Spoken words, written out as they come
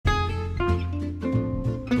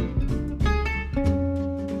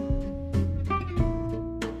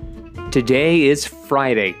Today is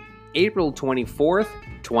Friday, April 24th,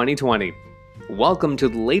 2020. Welcome to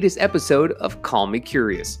the latest episode of Call Me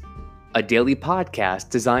Curious, a daily podcast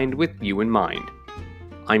designed with you in mind.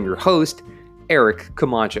 I'm your host, Eric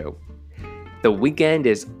Camacho. The weekend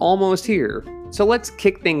is almost here, so let's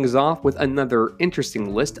kick things off with another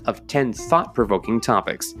interesting list of 10 thought-provoking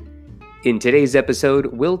topics. In today's episode,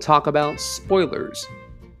 we'll talk about spoilers,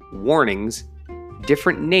 warnings,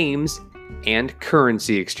 different names, and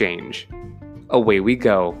currency exchange. Away we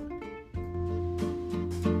go.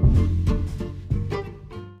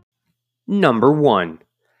 Number 1.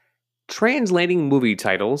 Translating movie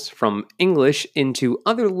titles from English into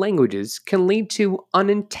other languages can lead to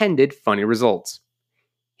unintended funny results.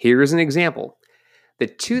 Here's an example. The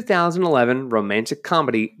 2011 romantic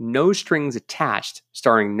comedy No Strings Attached,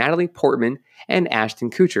 starring Natalie Portman and Ashton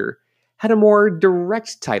Kutcher, had a more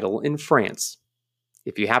direct title in France.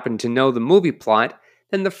 If you happen to know the movie plot,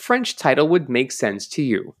 then the French title would make sense to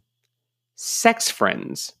you. Sex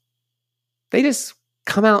Friends. They just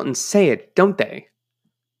come out and say it, don't they?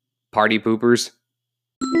 Party poopers.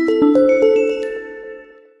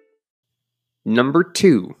 Number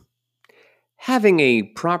 2. Having a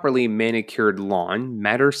properly manicured lawn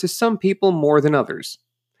matters to some people more than others.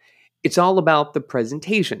 It's all about the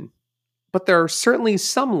presentation, but there are certainly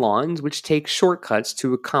some lawns which take shortcuts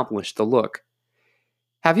to accomplish the look.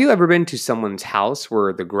 Have you ever been to someone's house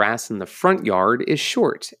where the grass in the front yard is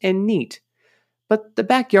short and neat, but the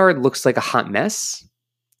backyard looks like a hot mess?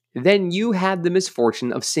 Then you had the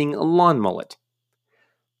misfortune of seeing a lawn mullet.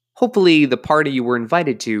 Hopefully, the party you were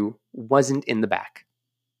invited to wasn't in the back.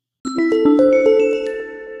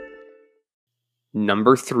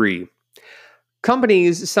 Number 3.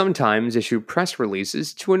 Companies sometimes issue press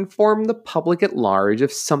releases to inform the public at large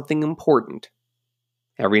of something important.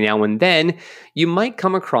 Every now and then, you might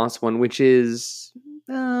come across one which is,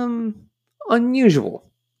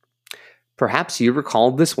 unusual. Perhaps you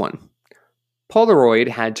recall this one. Polaroid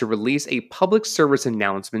had to release a public service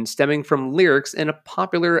announcement stemming from lyrics in a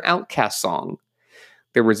popular Outkast song.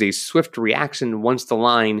 There was a swift reaction once the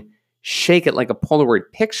line, "Shake it like a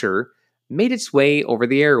Polaroid picture," made its way over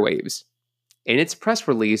the airwaves. In its press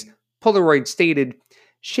release, Polaroid stated,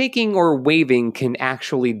 "Shaking or waving can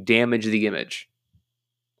actually damage the image."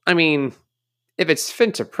 I mean, if it's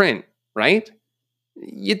fit to print, right?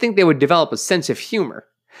 You'd think they would develop a sense of humor.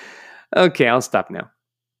 Okay, I'll stop now.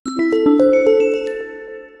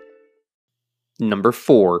 Number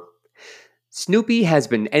 4. Snoopy has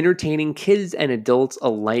been entertaining kids and adults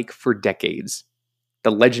alike for decades.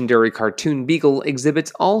 The legendary cartoon beagle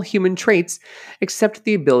exhibits all human traits except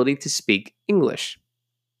the ability to speak English.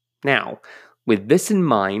 Now, with this in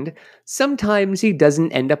mind, sometimes he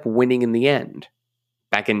doesn't end up winning in the end.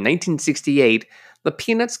 Back in 1968, the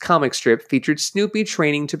Peanuts comic strip featured Snoopy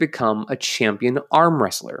training to become a champion arm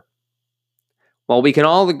wrestler. While we can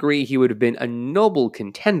all agree he would have been a noble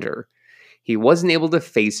contender, he wasn't able to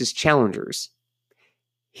face his challengers.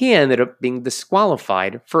 He ended up being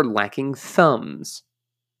disqualified for lacking thumbs.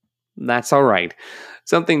 That's alright.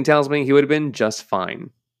 Something tells me he would have been just fine.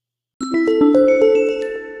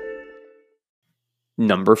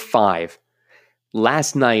 Number 5.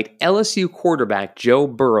 Last night, LSU quarterback Joe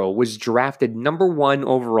Burrow was drafted number 1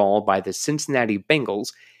 overall by the Cincinnati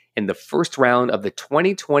Bengals in the first round of the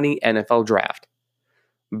 2020 NFL Draft.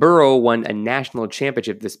 Burrow won a national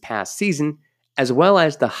championship this past season, as well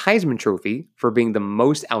as the Heisman Trophy for being the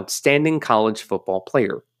most outstanding college football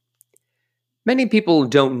player. Many people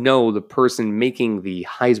don't know the person making the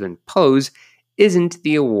Heisman pose isn't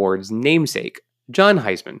the award's namesake, John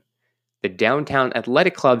Heisman, the Downtown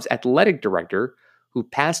Athletic Club's athletic director who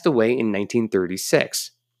passed away in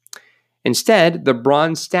 1936. Instead, the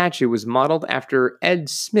bronze statue was modeled after Ed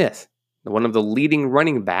Smith, one of the leading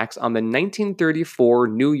running backs on the 1934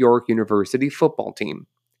 New York University football team.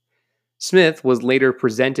 Smith was later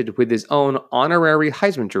presented with his own honorary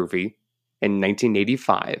Heisman Trophy in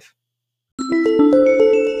 1985.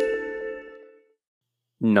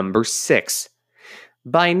 Number 6.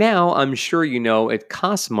 By now, I'm sure you know it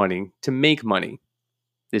costs money to make money.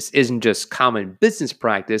 This isn't just common business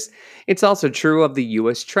practice, it's also true of the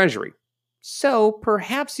US Treasury. So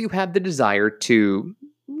perhaps you have the desire to,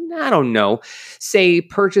 say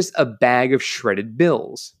purchase a bag of shredded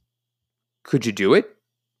bills. Could you do it?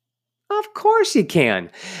 Of course you can.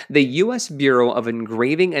 The U.S. Bureau of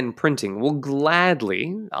Engraving and Printing will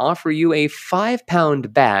gladly offer you a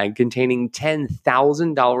 5-pound bag containing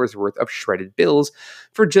 $10,000 worth of shredded bills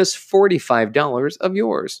for just $45 of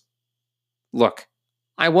yours. Look,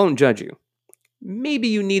 I won't judge you. Maybe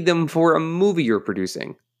you need them for a movie you're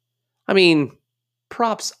producing. I mean,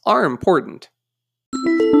 props are important.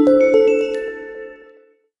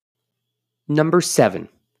 Number 7.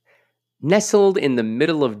 Nestled in the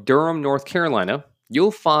middle of Durham, North Carolina,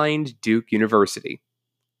 you'll find Duke University.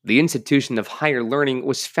 The institution of higher learning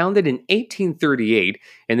was founded in 1838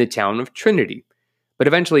 in the town of Trinity, but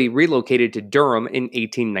eventually relocated to Durham in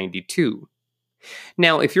 1892.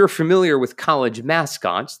 Now, if you're familiar with college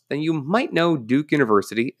mascots, then you might know Duke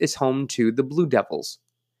University is home to the Blue Devils.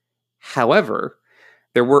 However,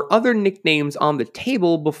 there were other nicknames on the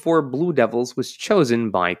table before Blue Devils was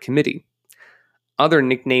chosen by committee. Other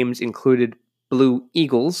nicknames included Blue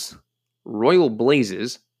Eagles, Royal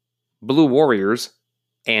Blazes, Blue Warriors,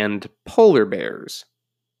 and Polar Bears.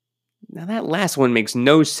 Now that last one makes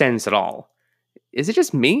no sense at all. Is it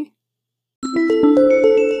just me?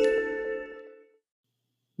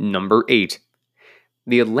 Number 8.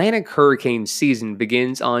 The Atlantic hurricane season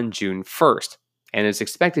begins on June 1st and is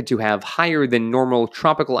expected to have higher than normal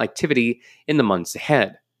tropical activity in the months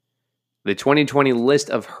ahead. The 2020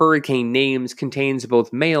 list of hurricane names contains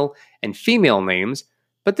both male and female names,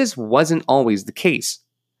 but this wasn't always the case.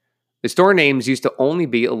 The store names used to only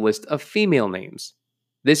be a list of female names.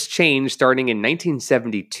 This changed starting in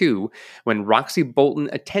 1972 when Roxy Bolton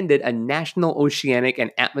attended a National Oceanic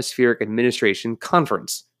and Atmospheric Administration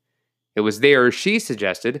conference. It was there she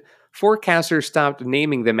suggested forecasters stopped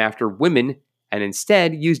naming them after women and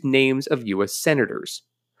instead used names of U.S. senators.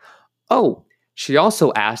 Oh, she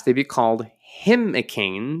also asked they be called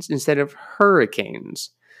hymnicanes instead of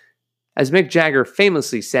hurricanes. As Mick Jagger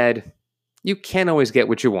famously said, "You can't always get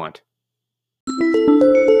what you want."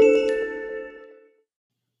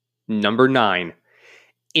 Number 9.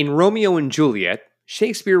 In Romeo and Juliet,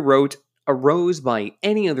 Shakespeare wrote, "A rose by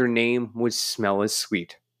any other name would smell as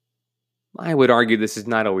sweet." I would argue this is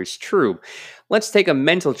not always true. Let's take a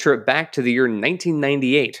mental trip back to the year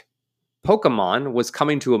 1998. Pokemon was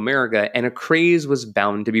coming to America and a craze was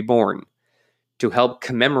bound to be born. To help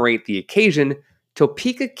commemorate the occasion,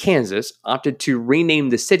 Topeka, Kansas opted to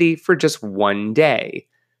rename the city for just one day.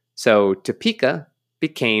 So Topeka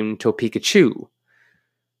became Topekachu.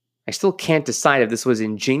 I still can't decide if this was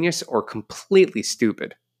ingenious or completely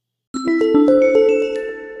stupid.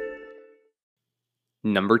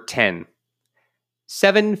 Number 10.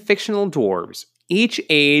 7 fictional dwarves, each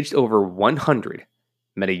aged over 100,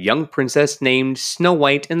 met a young princess named Snow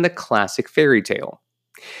White in the classic fairy tale.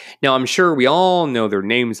 Now, I'm sure we all know their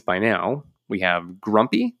names by now. We have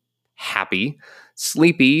Grumpy, Happy,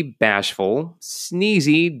 Sleepy, Bashful,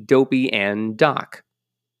 Sneezy, Dopey, and Doc.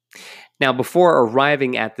 Now, before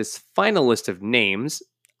arriving at this final list of names,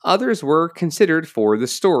 others were considered for the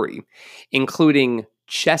story, including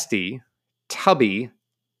Chesty, Tubby,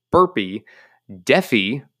 Burpy,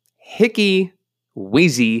 Deafy, Hickey,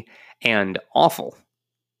 Wheezy, and Awful.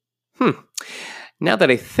 Now that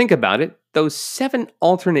I think about it, those 7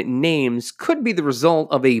 alternate names could be the result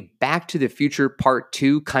of a Back to the Future Part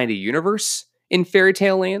 2 kind of universe in Fairy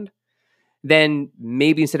Tale Land. Then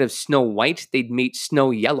maybe instead of Snow White, they'd meet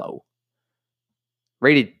Snow Yellow.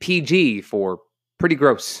 Rated PG for pretty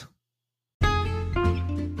gross.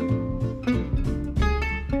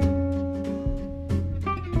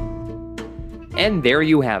 And there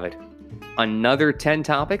you have it. Another 10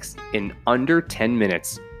 topics in under 10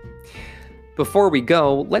 minutes. Before we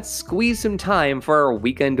go, let's squeeze some time for our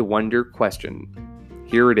Weekend Wonder question.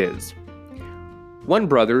 Here it is. One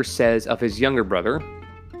brother says of his younger brother,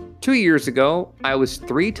 2 years ago, I was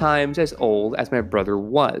 3 times as old as my brother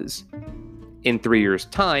was. In 3 years'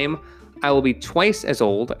 time, I will be twice as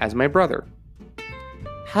old as my brother.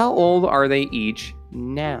 How old are they each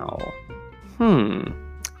now?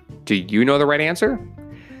 Do you know the right answer?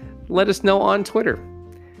 Let us know on Twitter.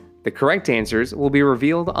 The correct answers will be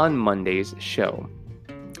revealed on Monday's show.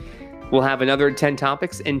 We'll have another 10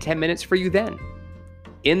 topics in 10 minutes for you then.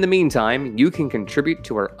 In the meantime, you can contribute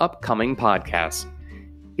to our upcoming podcasts.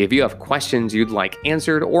 If you have questions you'd like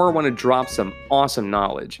answered or want to drop some awesome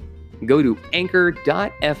knowledge, go to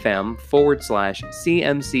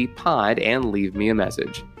anchor.fm/CMC pod and leave me a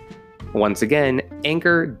message. Once again,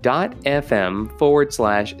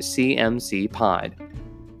 anchor.fm/CMC pod.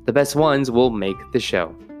 The best ones will make the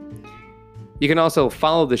show. You can also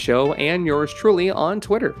follow the show and yours truly on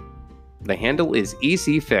Twitter. The handle is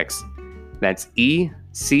ECFix. That's ECFIX.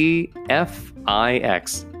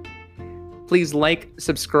 Please like,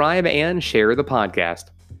 subscribe, and share the podcast.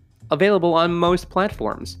 Available on most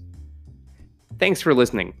platforms. Thanks for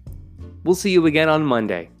listening. We'll see you again on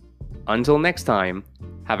Monday. Until next time,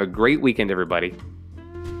 have a great weekend, everybody.